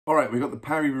All right, we've got the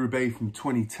Paris-Roubaix from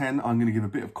 2010. I'm going to give a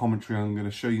bit of commentary. I'm going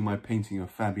to show you my painting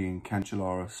of Fabian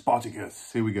Cancellara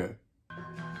Spartacus. Here we go.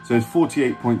 So it's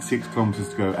 48.6 kilometers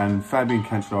to go, and Fabian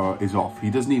Cancellara is off. He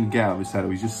doesn't even get out of his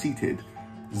saddle. He's just seated.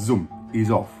 Zoom,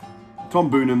 he's off. Tom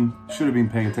Boonen should have been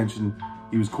paying attention.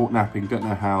 He was caught napping, don't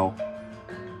know how.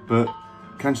 But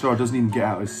Cancellara doesn't even get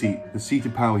out of his seat. The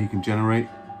seated power he can generate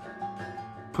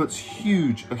puts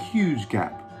a huge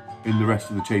gap in the rest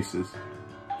of the chasers.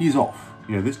 He's off.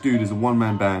 You know, this dude is a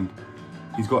one-man band.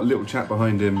 He's got a little chap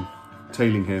behind him,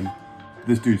 tailing him.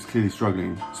 This dude's clearly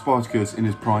struggling. Spartacus in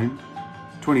his prime,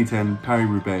 2010,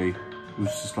 Paris-Roubaix, was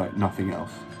just like nothing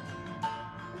else.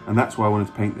 And that's why I wanted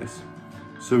to paint this.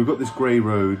 So we've got this grey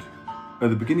road. At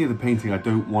the beginning of the painting, I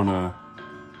don't want to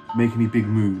make any big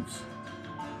moves.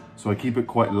 So I keep it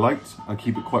quite light, I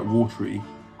keep it quite watery.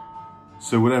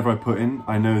 So whatever I put in,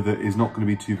 I know that is not going to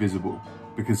be too visible,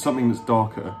 because something that's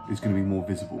darker is going to be more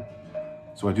visible.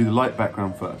 So I do the light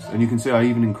background first, and you can see I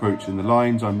even encroach in the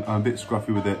lines. I'm a bit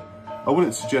scruffy with it. I want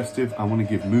it suggestive, I want to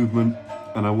give movement,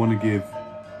 and I want to give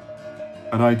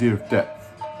an idea of depth,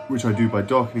 which I do by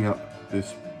darkening up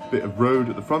this bit of road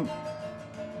at the front,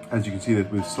 as you can see,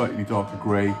 with slightly darker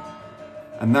grey.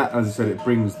 And that, as I said, it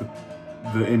brings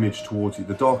the image towards you.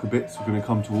 The darker bits are going to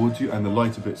come towards you, and the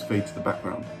lighter bits fade to the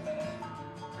background.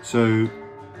 So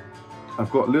I've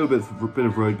got a little bit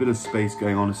of road, bit of space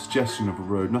going on, a suggestion of a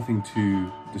road, nothing too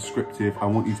descriptive. I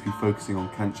want you to be focusing on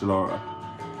Cancellara.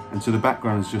 And so the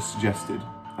background is just suggested.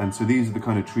 And so these are the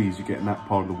kind of trees you get in that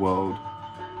part of the world.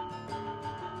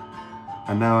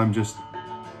 And now I'm just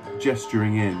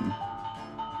gesturing in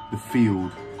the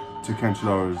field to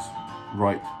Cancellara's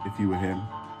right, if you were him,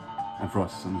 and for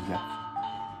us on his left.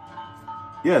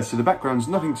 Yeah, so the background's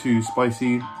nothing too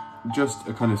spicy, just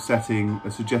a kind of setting, a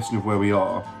suggestion of where we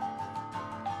are.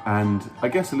 And I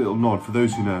guess a little nod for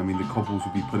those who know, I mean, the cobbles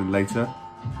will be put in later,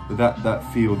 but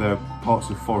that field, there are parts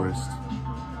of forest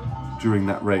during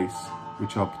that race,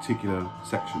 which are particular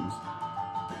sections.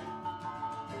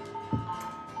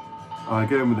 I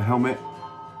go in with the helmet.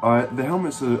 The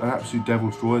helmets are an absolute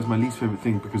devil's draw. It's my least favourite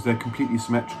thing because they're completely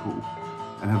symmetrical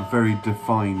and have a very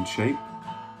defined shape.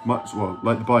 Much, well,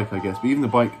 like the bike, I guess, but even the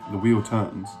bike, the wheel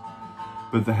turns,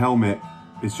 but the helmet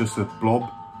is just a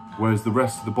blob, whereas the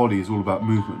rest of the body is all about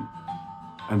movement.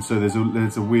 And so there's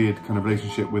a weird kind of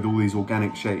relationship with all these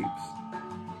organic shapes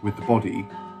with the body,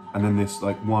 and then this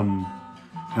like one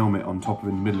helmet on top of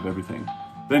in the middle of everything.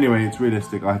 But anyway, it's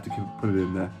realistic. I have to put it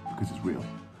in there because it's real.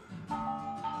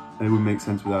 And it wouldn't make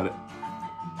sense without it.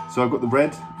 So I've got the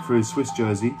red for his Swiss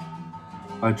jersey.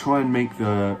 I try and make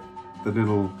the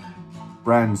little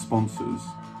brand sponsors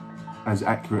as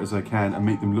accurate as I can and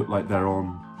make them look like they're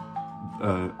on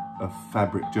a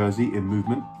fabric jersey in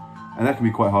movement. And that can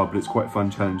be quite hard, but it's quite a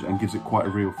fun challenge and gives it quite a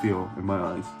real feel in my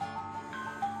eyes.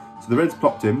 So the red's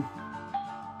plopped in.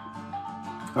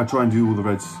 I try and do all the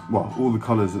reds, well, all the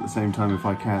colours at the same time if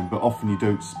I can, but often you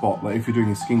don't spot, like if you're doing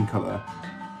a skin colour,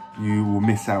 you will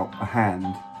miss out a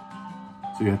hand,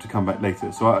 so you have to come back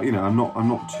later. So I'm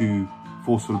not too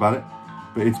forceful about it,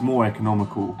 but it's more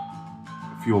economical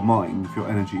for your mind, for your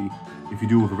energy, if you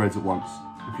do all the reds at once,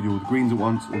 if you do all the greens at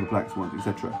once, all the blacks at once,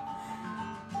 etc.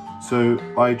 So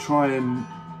I try and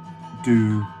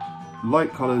do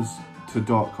light colours to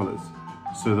dark colours.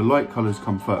 So the light colours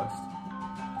come first.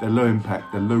 They're low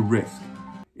impact, they're low risk.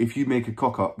 If you make a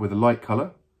cock up with a light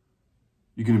colour,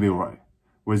 you're going to be alright.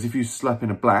 Whereas if you slap in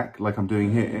a black, like I'm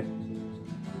doing here,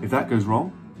 if that goes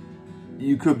wrong,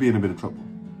 you could be in a bit of trouble.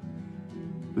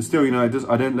 But still, I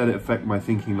don't let it affect my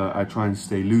thinking. Like, I try and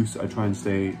stay loose, I try and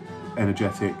stay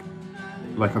energetic,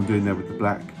 like I'm doing there with the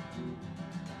black.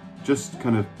 Just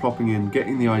kind of plopping in,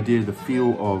 getting the idea, the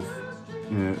feel of,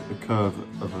 the curve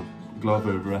of a glove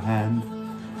over a hand.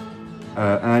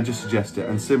 And I just suggest it.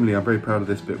 And similarly, I'm very proud of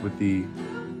this bit with the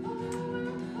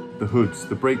hoods,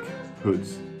 the brake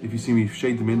hoods. If you see me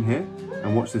shade them in here,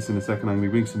 and watch this in a second, I'm going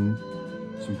to bring some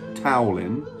towel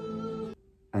in.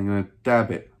 I'm going to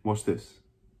dab it. Watch this.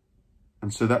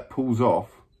 And so that pulls off.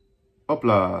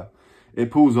 Hopla!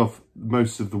 It pulls off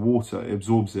most of the water. It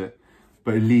absorbs it,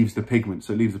 but it leaves the pigment,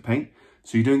 so it leaves the paint.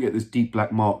 So you don't get this deep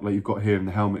black mark like you've got here in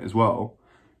the helmet as well.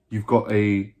 You've got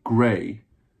a grey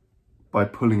by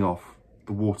pulling off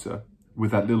the water with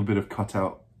that little bit of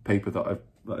cutout paper that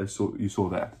you saw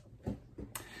there.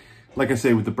 Like I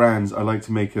say, with the brands, I like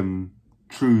to make them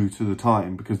true to the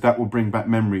time because that will bring back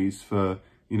memories for,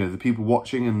 the people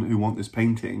watching and who want this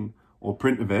painting or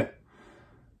print of it,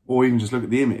 or even just look at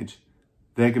the image.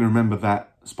 They're going to remember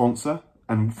that sponsor.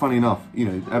 And funny enough,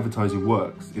 advertising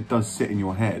works. It does sit in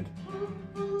your head.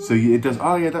 So it does,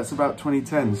 oh yeah, that's about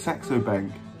 2010, Saxo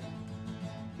Bank.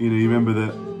 You remember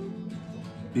that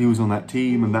he was on that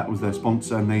team, and that was their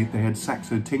sponsor. And they had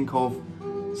Saxo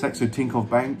Tinkoff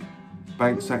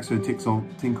Bank, Saxo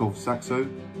Tinkoff Saxo.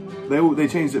 They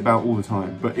changed it about all the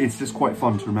time, but it's just quite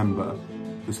fun to remember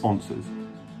the sponsors.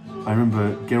 I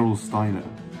remember Gerolsteiner.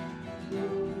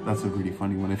 That's a really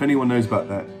funny one. If anyone knows about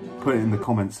that, put it in the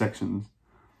comment sections.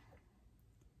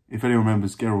 If anyone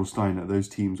remembers Gerolsteiner, those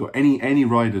teams, or any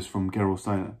riders from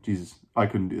Gerolsteiner. Jesus, I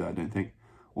couldn't do that, I don't think.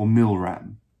 Or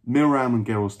Milram and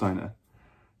Gerolsteiner.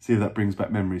 See if that brings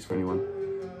back memories for anyone.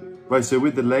 Right, so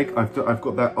with the leg, I've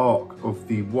got that arc of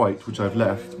the white, which I've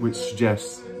left, which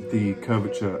suggests the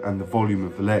curvature and the volume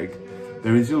of the leg.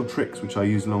 There is little tricks which I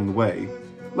use along the way,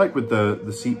 like with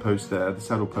the seat post there, the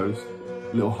saddle post,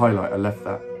 a little highlight, I left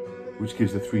that, which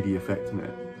gives a 3D effect in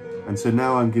it. And so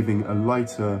now I'm giving a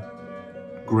lighter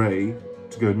grey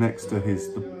to go next to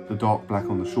the dark black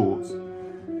on the shorts.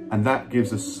 And that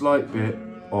gives a slight bit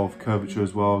of curvature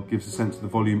as well, gives a sense of the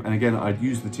volume. And again, I'd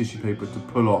use the tissue paper to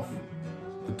pull off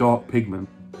the dark pigment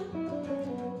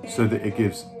so that it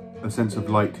gives a sense of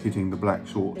light hitting the black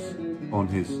shorts on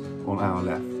our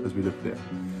left as we look at it.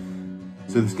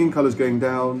 So the skin colour's going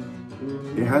down.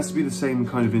 It has to be the same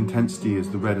kind of intensity as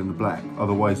the red and the black,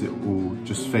 otherwise it will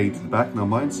just fade to the back in our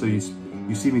minds. So you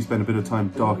see me spend a bit of time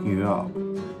darkening it up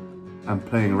and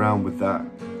playing around with that.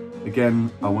 Again,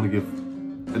 I want to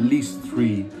give at least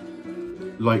 3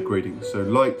 light gradings. So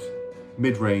light,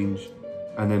 mid-range,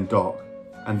 and then dark.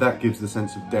 And that gives the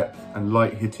sense of depth and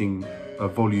light hitting a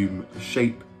volume, a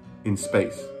shape in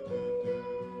space.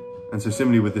 And so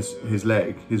similarly with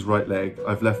his right leg,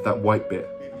 I've left that white bit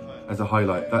as a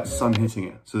highlight. That's sun hitting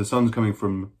it. So the sun's coming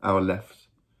from our left.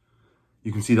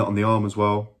 You can see that on the arm as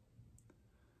well.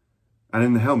 And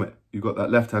in the helmet, you've got that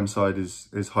left-hand side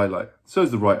is highlight. So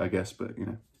is the right, I guess, but you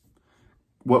know,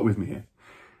 work with me here.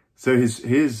 So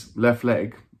his left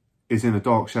leg is in a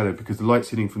dark shadow because the light's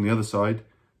hitting from the other side.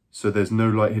 So there's no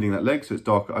light hitting that leg, so it's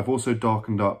darker. I've also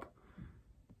darkened up,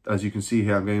 as you can see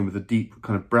here, I'm going with a deep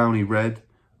kind of browny red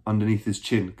underneath his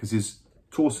chin because his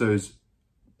torso is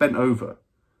bent over.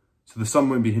 So the sun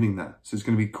won't be hitting that. So it's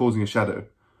going to be causing a shadow.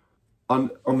 On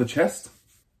the chest,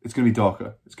 it's going to be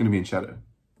darker. It's going to be in shadow.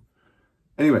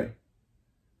 Anyway,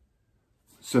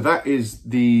 so that is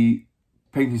the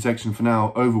painting section for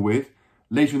now over with.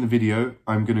 Later in the video,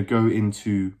 I'm going to go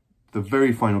into the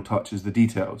very final touches, the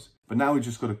details. But now we've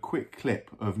just got a quick clip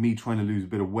of me trying to lose a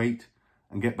bit of weight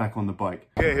and get back on the bike.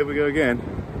 Okay, here we go again.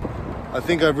 I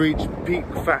think I've reached peak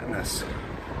fatness.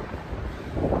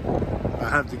 I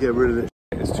have to get rid of this.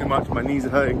 It's too much, my knees are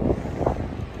hurting,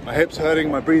 my hips are hurting,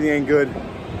 my breathing ain't good.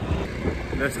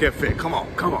 Let's get fit, come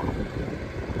on, come on.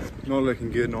 Not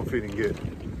looking good, not feeling good,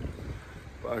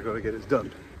 but I gotta get it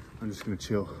done. I'm just gonna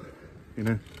chill, you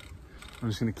know? I'm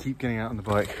just gonna keep getting out on the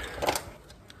bike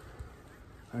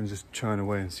and just churn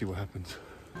away and see what happens.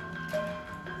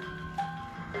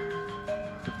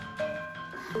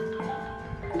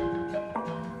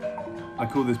 I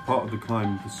call this part of the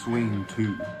climb the Swain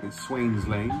 2. It's Swain's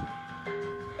Lane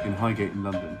in Highgate in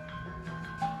London.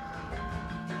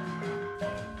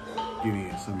 Giving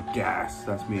it some gas,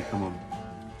 that's me, come on.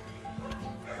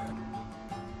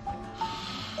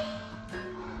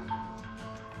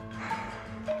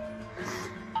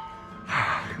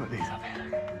 Got these up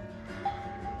here.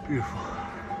 Beautiful.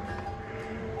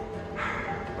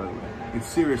 By the way, it's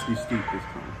seriously steep this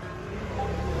time.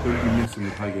 Don't be missing the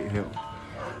Highgate Hill.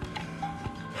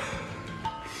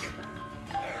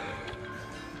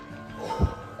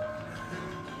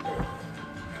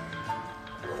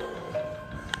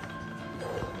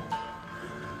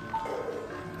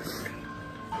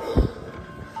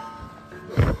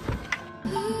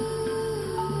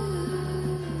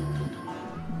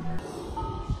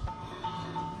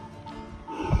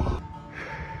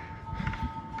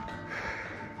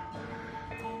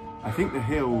 I think the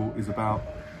hill is about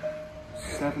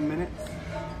 7 minutes,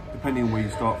 depending on where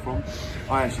you start from.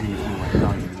 I actually think it's more like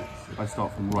 9 minutes if I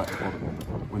start from right at the bottom,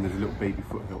 when there's a little baby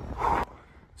foothill.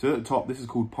 So at the top, this is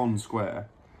called Pond Square,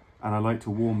 and I like to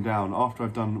warm down. After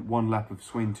I've done 1 lap of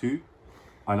Swain 2,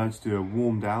 I like to do a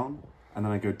warm down, and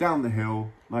then I go down the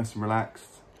hill, nice and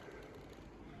relaxed.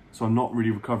 So I'm not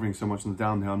really recovering so much on the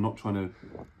downhill. I'm not trying to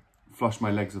flush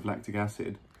my legs of lactic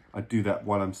acid. I do that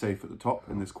while I'm safe at the top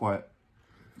in this quiet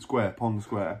square, Pond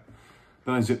Square.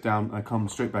 Then I zip down and I come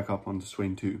straight back up onto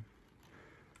Swain 2.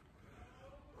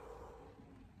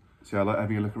 So I like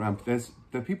having a look around. There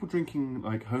are people drinking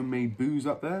like homemade booze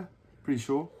up there, pretty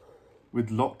sure. With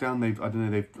lockdown, I don't know,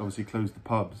 they've obviously closed the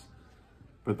pubs,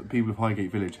 but the people of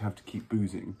Highgate Village have to keep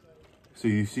boozing. So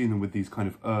you see them with these kind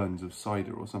of urns of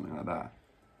cider or something like that.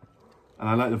 And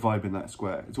I like the vibe in that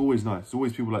square. It's always nice. It's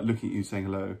always people like looking at you saying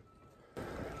hello.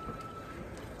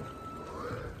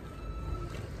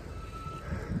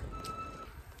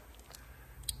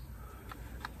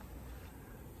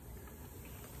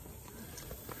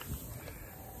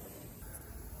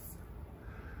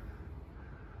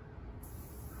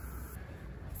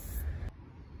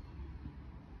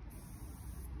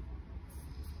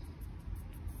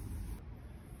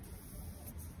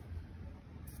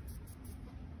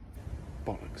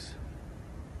 Bollocks.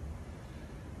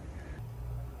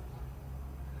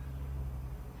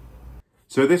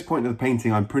 So at this point of the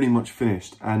painting, I'm pretty much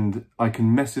finished and I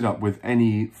can mess it up with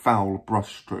any foul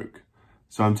brush stroke.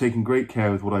 So I'm taking great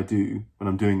care with what I do when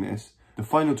I'm doing this. The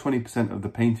final 20% of the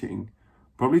painting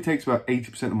probably takes about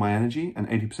 80% of my energy and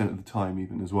 80% of the time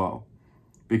even as well.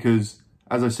 Because,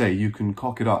 as I say, you can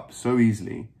cock it up so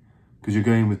easily because you're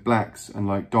going with blacks and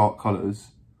like dark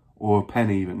colours or a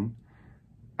pen even.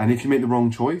 And if you make the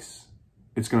wrong choice,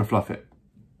 it's going to fluff it.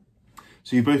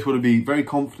 So you both want to be very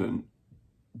confident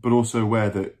but also aware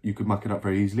that you could muck it up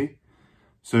very easily.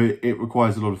 So it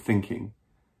requires a lot of thinking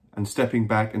and stepping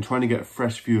back and trying to get a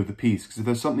fresh view of the piece. Because if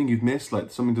there's something you've missed,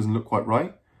 like something doesn't look quite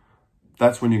right,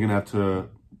 that's when you're going to have to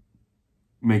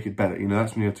make it better. You know,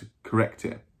 that's when you have to correct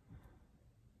it.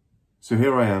 So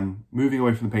here I am, moving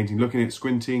away from the painting, looking at it,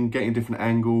 squinting, getting a different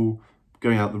angle,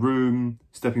 going out the room,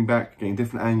 stepping back, getting a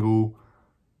different angle,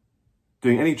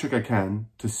 doing any trick I can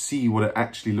to see what it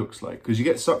actually looks like. Because you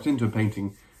get sucked into a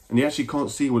painting and you actually can't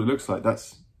see what it looks like.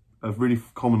 That's a really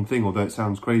common thing, although it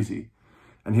sounds crazy.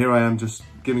 And here I am just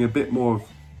giving a bit more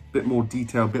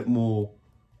detail, a bit more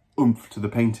oomph to the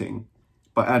painting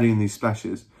by adding in these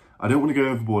splashes. I don't want to go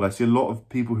overboard. I see a lot of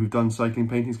people who've done cycling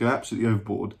paintings go absolutely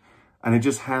overboard and it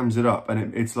just hams it up.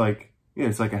 And it's like, you know,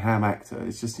 it's like a ham actor.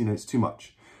 It's just, you know, it's too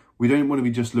much. We don't want to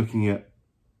be just looking at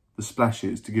the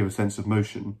splashes to give a sense of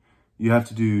motion. You have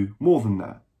to do more than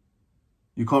that.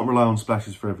 You can't rely on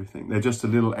splashes for everything. They're just a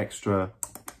little extra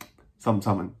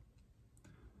something.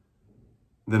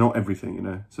 They're not everything, you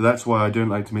know. So that's why I don't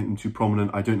like to make them too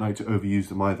prominent. I don't like to overuse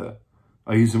them either.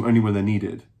 I use them only when they're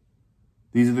needed.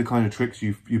 These are the kind of tricks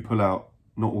you pull out,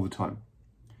 not all the time.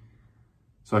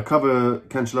 So I cover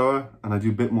Cancellara and I do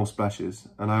a bit more splashes.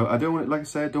 And I don't want it, like I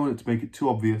said, I don't want it to make it too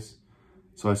obvious.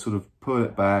 So I sort of pull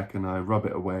it back and I rub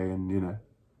it away and, you know,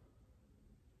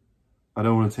 I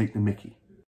don't want to take the mickey.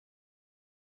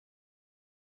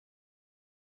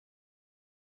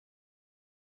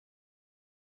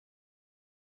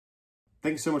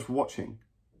 Thanks so much for watching.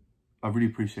 I really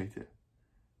appreciate it.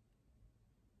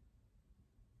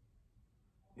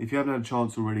 If you haven't had a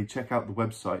chance already, check out the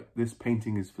website. This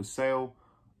painting is for sale.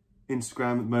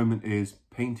 Instagram at the moment is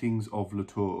Paintings of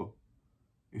Latour.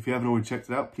 If you haven't already checked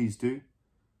it out, please do.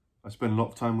 I spend a lot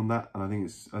of time on that and I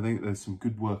think there's some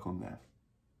good work on there.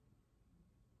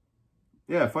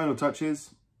 Yeah, final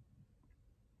touches.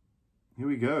 Here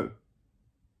we go.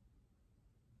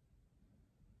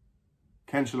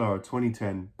 Cancellara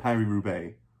 2010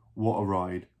 Paris-Roubaix. What a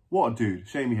ride. What a dude.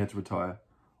 Shame he had to retire.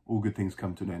 All good things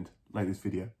come to an end. Like this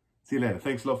video. See you later.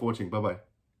 Thanks a lot for watching. Bye bye.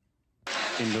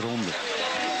 In de ronde.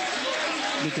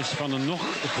 Dit is van een nog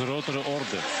grotere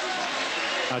orde.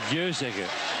 Adieu zeggen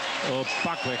op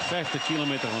pakweg 50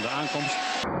 kilometer van de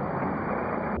aankomst.